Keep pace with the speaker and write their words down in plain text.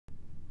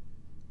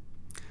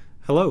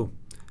Hello,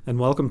 and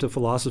welcome to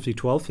Philosophy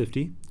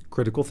 1250,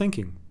 Critical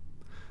Thinking.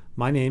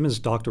 My name is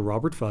Dr.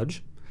 Robert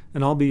Fudge,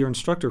 and I'll be your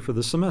instructor for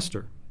this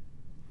semester.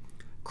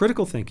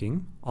 Critical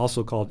thinking,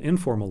 also called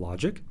informal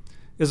logic,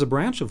 is a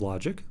branch of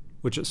logic,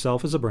 which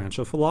itself is a branch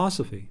of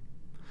philosophy.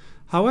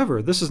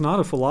 However, this is not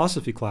a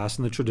philosophy class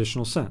in the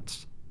traditional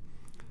sense.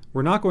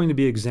 We're not going to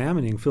be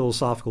examining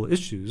philosophical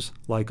issues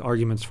like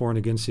arguments for and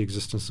against the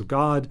existence of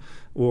God,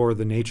 or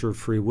the nature of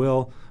free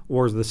will,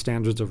 or the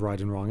standards of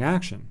right and wrong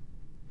action.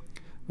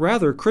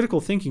 Rather,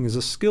 critical thinking is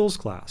a skills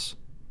class.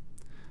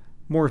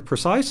 More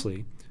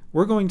precisely,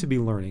 we're going to be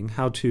learning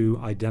how to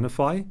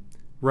identify,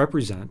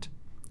 represent,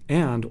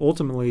 and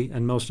ultimately,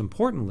 and most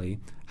importantly,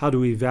 how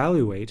to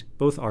evaluate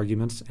both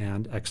arguments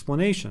and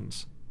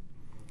explanations.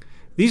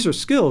 These are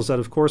skills that,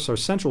 of course, are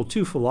central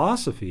to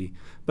philosophy,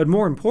 but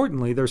more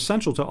importantly, they're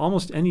central to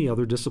almost any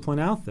other discipline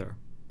out there.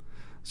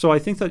 So I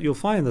think that you'll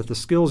find that the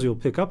skills you'll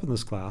pick up in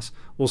this class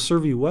will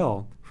serve you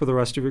well for the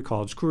rest of your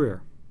college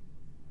career.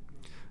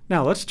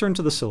 Now let's turn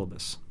to the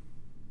syllabus.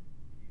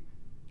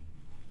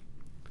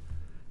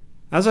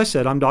 As I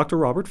said, I'm Dr.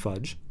 Robert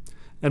Fudge,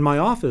 and my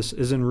office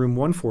is in room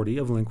 140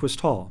 of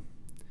Lindquist Hall.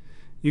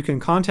 You can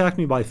contact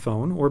me by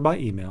phone or by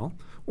email,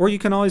 or you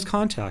can always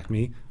contact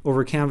me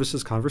over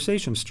Canvas's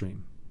conversation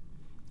stream.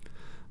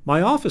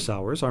 My office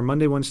hours are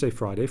Monday, Wednesday,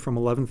 Friday from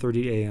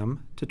 11:30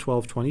 a.m. to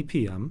 12:20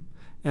 p.m.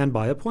 and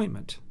by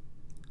appointment.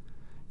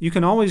 You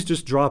can always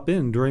just drop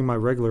in during my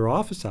regular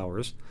office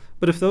hours,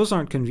 but if those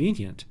aren't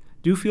convenient,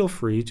 do feel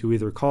free to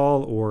either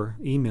call or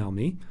email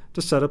me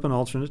to set up an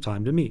alternate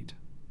time to meet.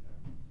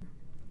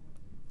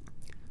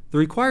 The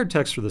required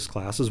text for this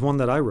class is one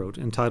that I wrote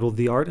entitled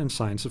The Art and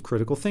Science of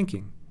Critical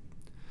Thinking.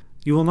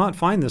 You will not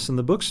find this in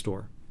the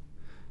bookstore.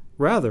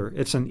 Rather,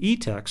 it's an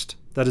e-text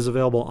that is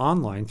available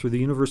online through the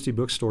University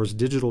Bookstore's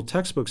digital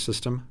textbook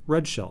system,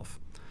 RedShelf.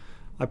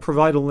 I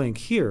provide a link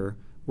here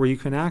where you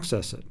can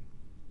access it.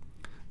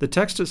 The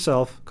text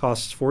itself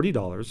costs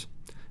 $40,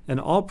 and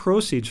all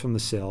proceeds from the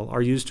sale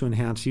are used to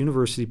enhance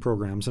university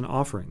programs and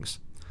offerings.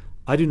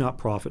 I do not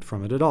profit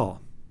from it at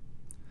all.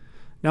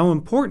 Now,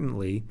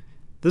 importantly,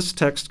 this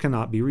text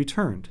cannot be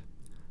returned.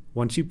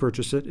 Once you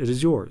purchase it, it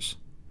is yours.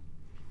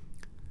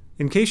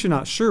 In case you're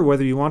not sure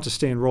whether you want to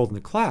stay enrolled in the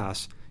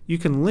class, you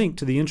can link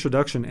to the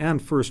introduction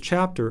and first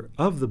chapter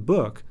of the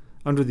book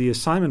under the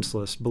assignments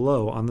list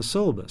below on the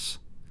syllabus.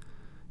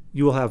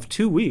 You will have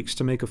 2 weeks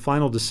to make a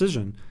final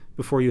decision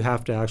before you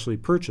have to actually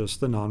purchase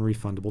the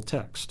non-refundable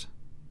text.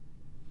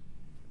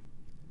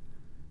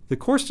 The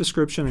course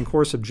description and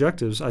course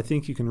objectives I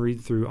think you can read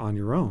through on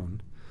your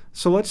own,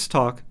 so let's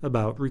talk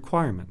about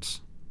requirements.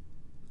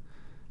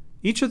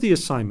 Each of the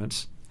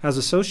assignments has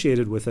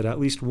associated with it at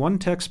least one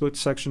textbook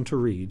section to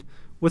read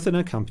with an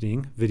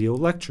accompanying video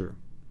lecture.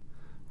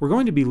 We're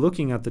going to be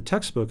looking at the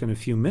textbook in a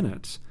few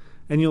minutes,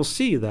 and you'll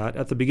see that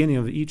at the beginning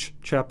of each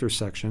chapter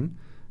section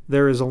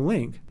there is a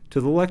link to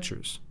the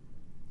lectures.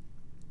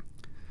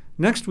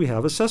 Next, we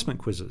have assessment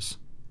quizzes.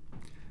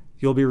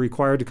 You'll be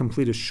required to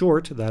complete a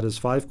short, that is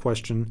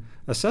 5-question,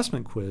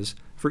 assessment quiz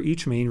for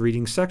each main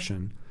reading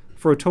section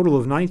for a total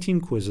of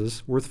 19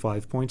 quizzes worth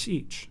 5 points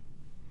each.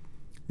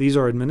 These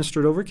are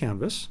administered over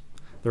Canvas.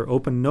 They're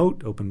open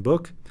note, open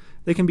book.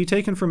 They can be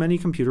taken from any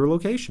computer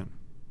location.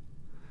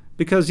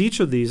 Because each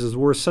of these is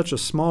worth such a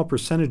small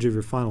percentage of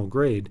your final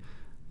grade,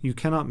 you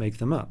cannot make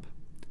them up.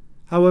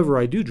 However,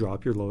 I do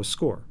drop your lowest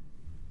score.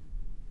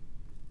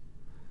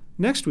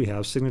 Next, we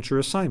have signature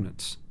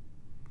assignments.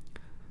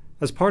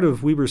 As part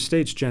of Weber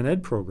State's Gen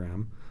Ed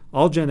program,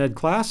 all Gen Ed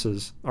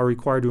classes are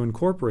required to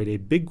incorporate a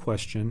big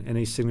question and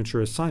a signature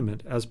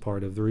assignment as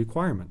part of the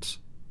requirements.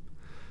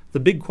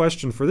 The big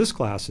question for this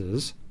class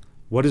is,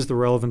 what is the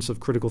relevance of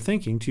critical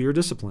thinking to your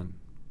discipline?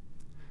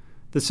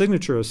 The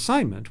signature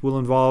assignment will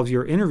involve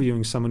your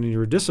interviewing someone in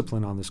your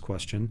discipline on this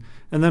question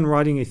and then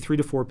writing a 3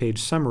 to 4 page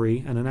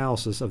summary and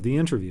analysis of the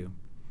interview.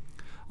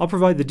 I'll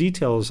provide the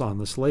details on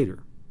this later.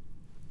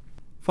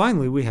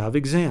 Finally, we have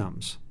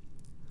exams.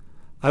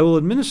 I will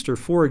administer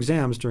 4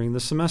 exams during the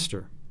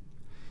semester.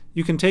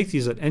 You can take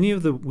these at any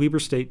of the Weber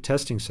State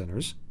testing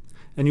centers,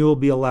 and you will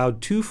be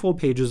allowed 2 full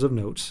pages of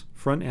notes,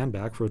 front and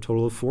back, for a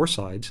total of 4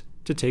 sides,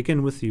 to take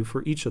in with you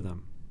for each of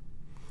them.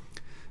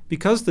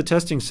 Because the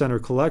testing center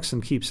collects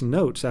and keeps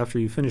notes after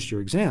you finish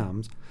your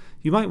exams,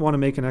 you might want to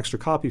make an extra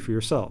copy for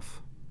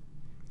yourself.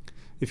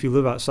 If you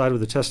live outside of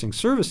the testing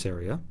service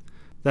area,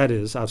 that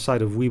is,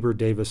 outside of Weber,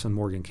 Davis, and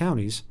Morgan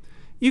counties,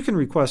 you can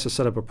request to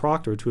set up a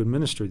proctor to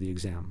administer the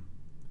exam.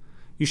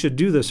 You should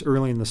do this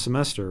early in the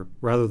semester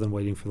rather than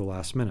waiting for the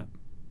last minute.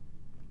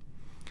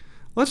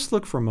 Let's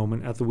look for a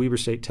moment at the Weber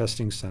State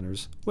Testing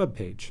Center's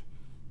webpage.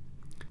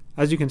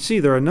 As you can see,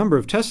 there are a number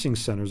of testing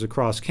centers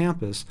across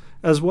campus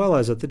as well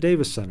as at the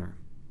Davis Center.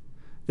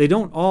 They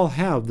don't all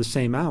have the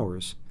same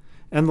hours,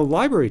 and the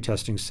library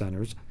testing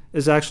centers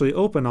is actually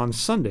open on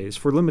Sundays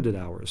for limited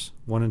hours,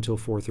 1 until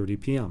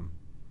 4:30 p.m.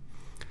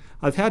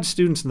 I've had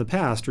students in the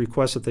past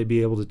request that they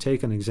be able to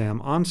take an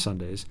exam on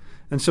Sundays,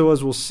 and so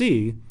as we'll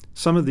see,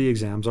 some of the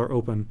exams are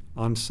open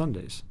on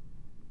Sundays.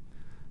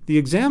 The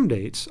exam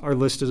dates are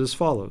listed as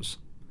follows.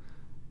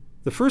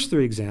 The first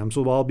 3 exams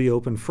will all be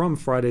open from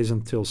Fridays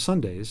until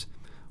Sundays,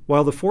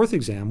 while the 4th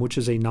exam, which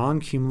is a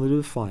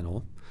non-cumulative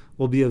final,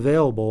 will be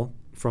available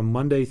from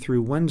Monday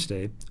through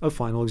Wednesday of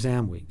final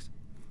exam weeks.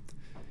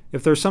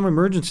 If there's some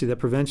emergency that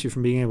prevents you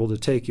from being able to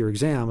take your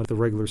exam at the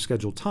regular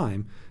scheduled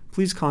time,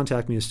 please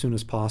contact me as soon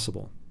as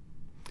possible.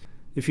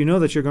 If you know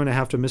that you're going to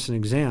have to miss an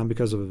exam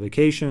because of a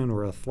vacation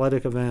or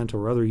athletic event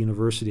or other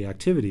university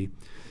activity,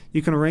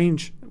 you can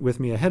arrange with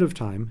me ahead of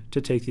time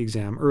to take the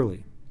exam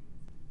early.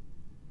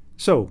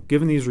 So,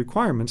 given these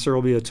requirements, there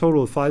will be a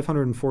total of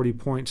 540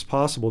 points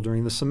possible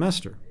during the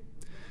semester.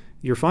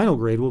 Your final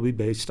grade will be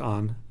based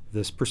on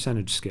this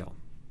percentage scale.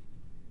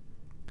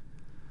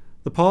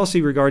 The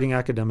policy regarding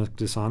academic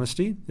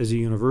dishonesty is a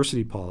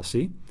university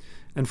policy,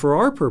 and for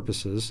our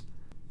purposes,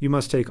 you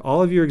must take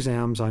all of your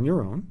exams on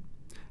your own,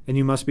 and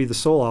you must be the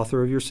sole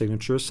author of your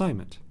signature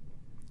assignment.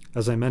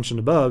 As I mentioned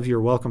above, you're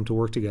welcome to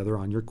work together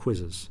on your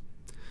quizzes.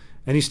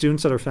 Any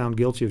students that are found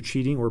guilty of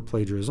cheating or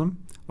plagiarism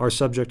are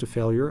subject to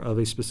failure of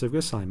a specific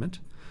assignment,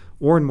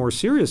 or in more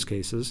serious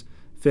cases,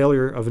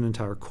 failure of an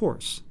entire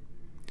course.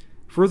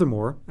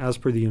 Furthermore, as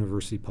per the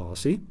university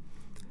policy,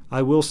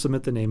 I will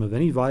submit the name of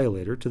any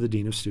violator to the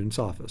Dean of Students'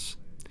 office.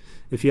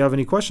 If you have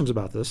any questions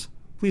about this,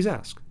 please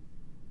ask.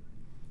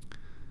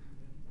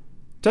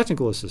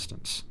 Technical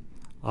assistance.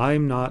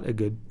 I'm not a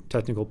good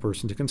technical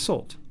person to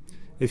consult.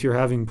 If you're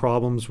having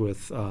problems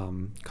with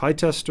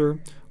KiteTester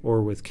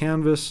or with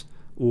Canvas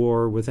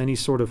or with any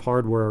sort of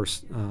hardware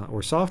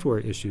or software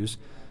issues,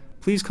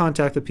 please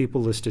contact the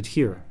people listed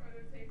here.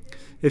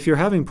 If you're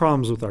having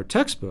problems with our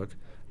textbook,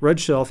 Red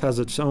Shelf has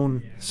its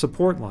own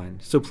support line,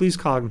 so please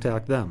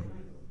contact them.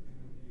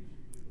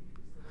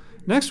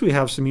 Next, we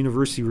have some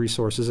university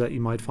resources that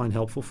you might find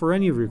helpful for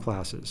any of your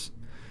classes.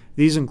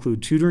 These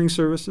include tutoring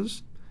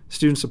services,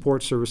 student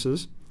support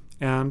services,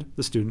 and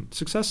the Student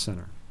Success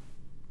Center.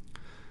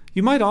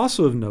 You might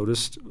also have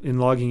noticed in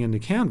logging into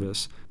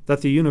Canvas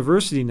that the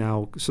university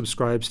now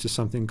subscribes to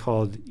something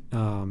called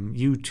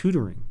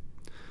U-Tutoring.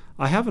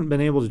 I haven't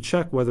been able to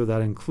check whether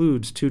that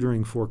includes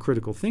tutoring for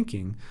critical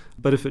thinking,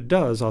 but if it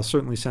does, I'll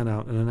certainly send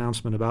out an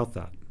announcement about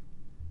that.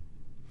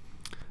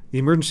 The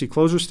emergency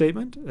closure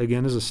statement,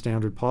 again, is a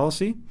standard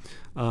policy.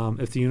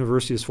 If the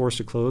university is forced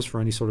to close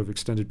for any sort of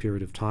extended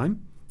period of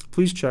time,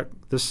 please check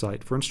this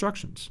site for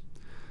instructions.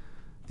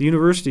 The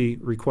university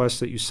requests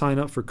that you sign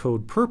up for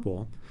Code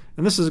Purple,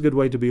 and this is a good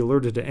way to be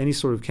alerted to any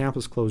sort of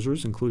campus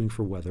closures, including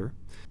for weather,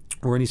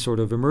 or any sort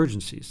of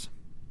emergencies.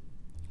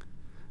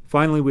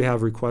 Finally, we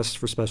have requests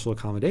for special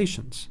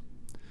accommodations.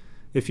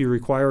 If you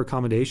require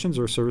accommodations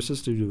or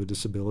services due to a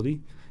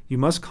disability, you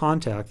must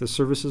contact the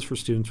Services for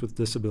Students with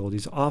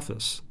Disabilities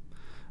office.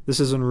 This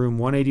is in room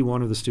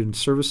 181 of the Student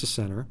Services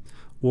Center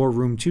or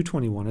room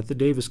 221 at the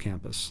Davis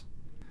campus.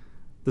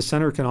 The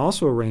center can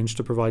also arrange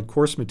to provide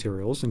course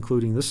materials,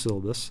 including this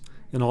syllabus,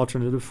 in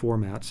alternative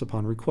formats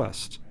upon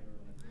request.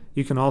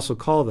 You can also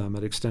call them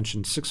at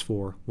extension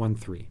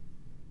 6413.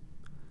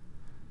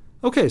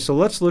 Okay, so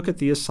let's look at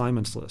the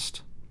assignments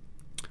list.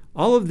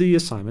 All of the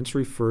assignments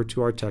refer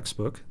to our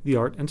textbook, The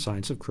Art and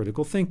Science of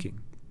Critical Thinking.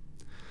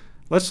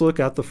 Let's look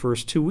at the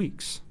first 2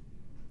 weeks.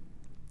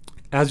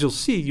 As you'll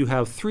see, you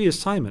have 3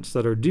 assignments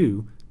that are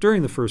due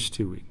during the first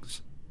 2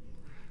 weeks.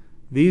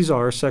 These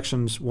are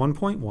sections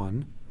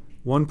 1.1,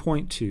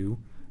 1.2,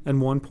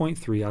 and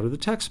 1.3 out of the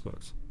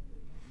textbooks.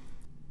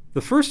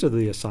 The first of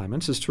the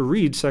assignments is to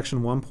read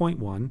section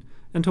 1.1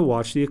 and to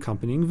watch the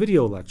accompanying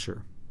video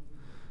lecture.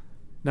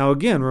 Now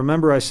again,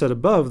 remember I said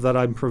above that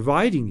I'm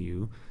providing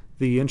you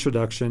the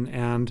introduction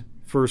and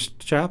first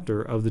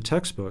chapter of the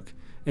textbook,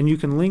 and you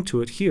can link to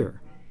it here.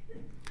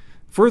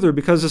 Further,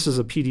 because this is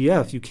a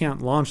PDF, you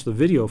can't launch the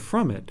video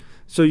from it,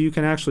 so you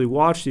can actually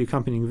watch the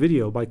accompanying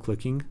video by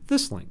clicking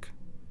this link.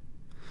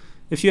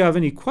 If you have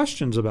any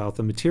questions about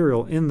the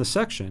material in the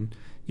section,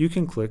 you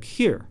can click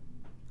here.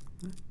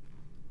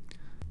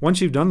 Once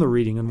you've done the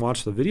reading and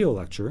watched the video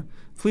lecture,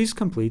 please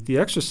complete the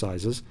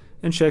exercises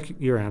and check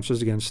your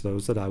answers against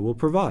those that I will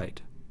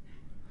provide.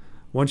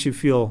 Once you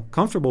feel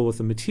comfortable with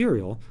the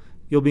material,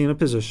 you'll be in a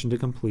position to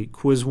complete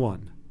Quiz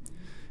 1.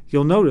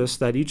 You'll notice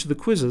that each of the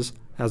quizzes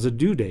has a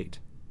due date.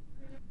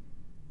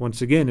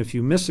 Once again, if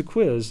you miss a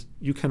quiz,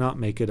 you cannot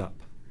make it up.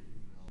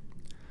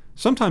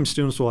 Sometimes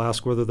students will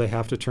ask whether they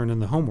have to turn in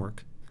the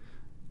homework.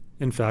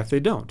 In fact, they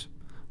don't.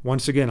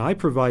 Once again, I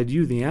provide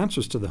you the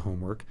answers to the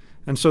homework,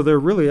 and so they're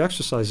really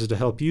exercises to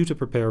help you to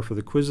prepare for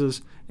the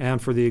quizzes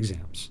and for the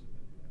exams.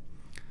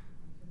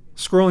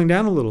 Scrolling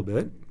down a little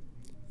bit,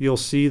 you'll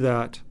see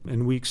that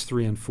in weeks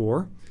 3 and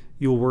 4,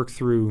 you'll work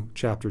through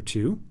Chapter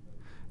 2,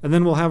 and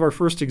then we'll have our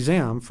first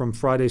exam from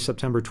Friday,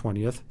 September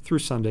 20th through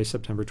Sunday,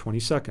 September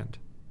 22nd.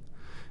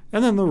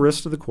 And then the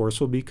rest of the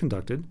course will be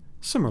conducted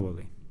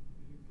similarly.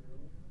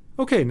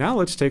 Okay, now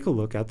let's take a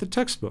look at the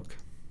textbook.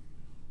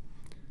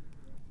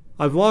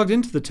 I've logged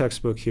into the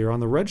textbook here on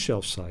the Red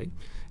Shelf site,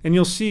 and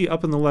you'll see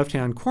up in the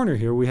left-hand corner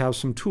here we have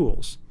some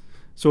tools.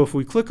 So if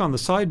we click on the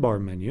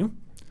sidebar menu,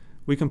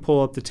 we can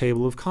pull up the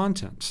table of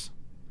contents.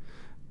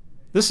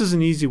 This is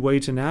an easy way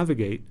to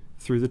navigate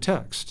through the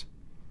text.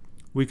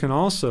 We can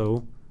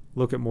also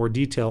look at more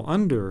detail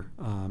under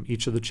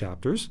each of the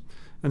chapters.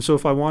 And so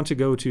if I want to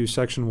go to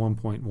section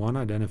 1.1,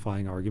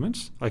 identifying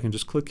arguments, I can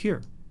just click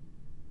here.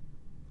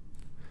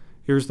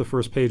 Here's the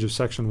first page of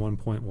section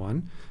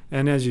 1.1.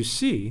 And as you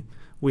see,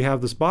 we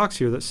have this box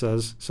here that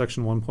says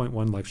section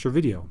 1.1 lecture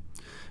video.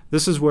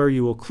 This is where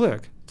you will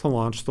click to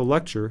launch the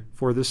lecture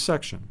for this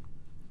section.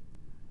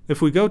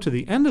 If we go to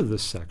the end of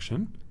this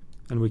section,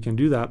 and we can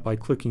do that by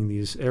clicking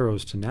these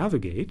arrows to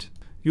navigate,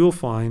 you will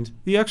find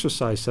the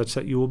exercise sets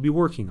that you will be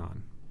working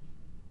on.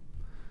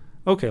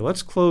 Okay,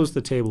 let's close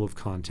the table of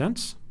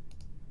contents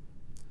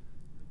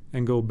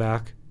and go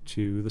back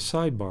to the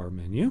sidebar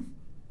menu.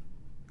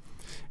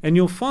 And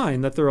you'll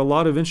find that there are a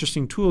lot of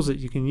interesting tools that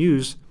you can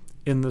use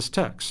in this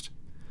text.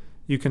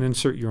 You can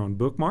insert your own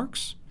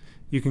bookmarks.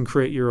 You can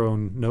create your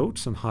own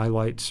notes and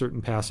highlight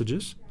certain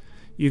passages.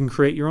 You can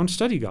create your own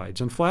study guides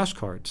and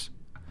flashcards.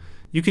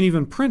 You can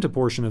even print a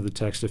portion of the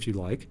text if you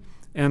like,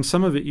 and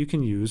some of it you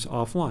can use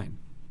offline.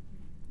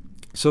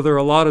 So there are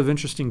a lot of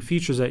interesting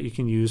features that you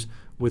can use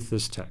with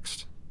this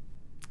text.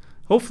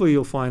 Hopefully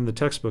you'll find the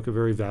textbook a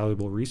very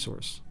valuable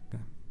resource.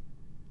 Okay.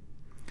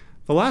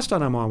 The last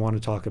item I want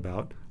to talk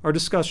about are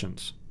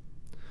discussions.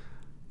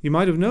 You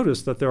might have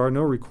noticed that there are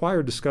no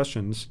required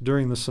discussions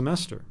during the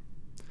semester.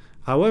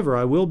 However,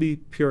 I will be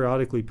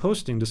periodically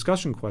posting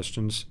discussion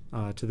questions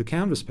to the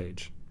Canvas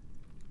page.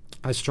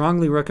 I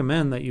strongly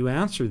recommend that you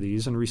answer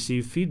these and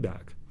receive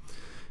feedback.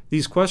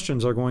 These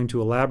questions are going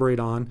to elaborate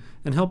on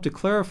and help to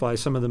clarify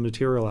some of the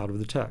material out of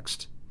the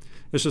text.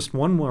 It's just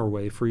one more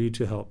way for you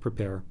to help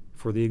prepare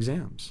for the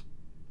exams.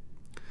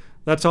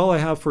 That's all I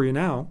have for you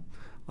now.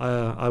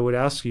 I would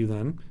ask you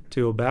then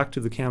to go back to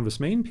the Canvas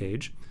main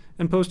page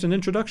and post an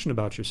introduction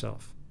about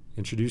yourself.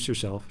 Introduce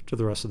yourself to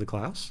the rest of the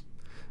class,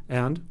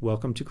 and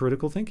welcome to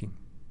critical thinking.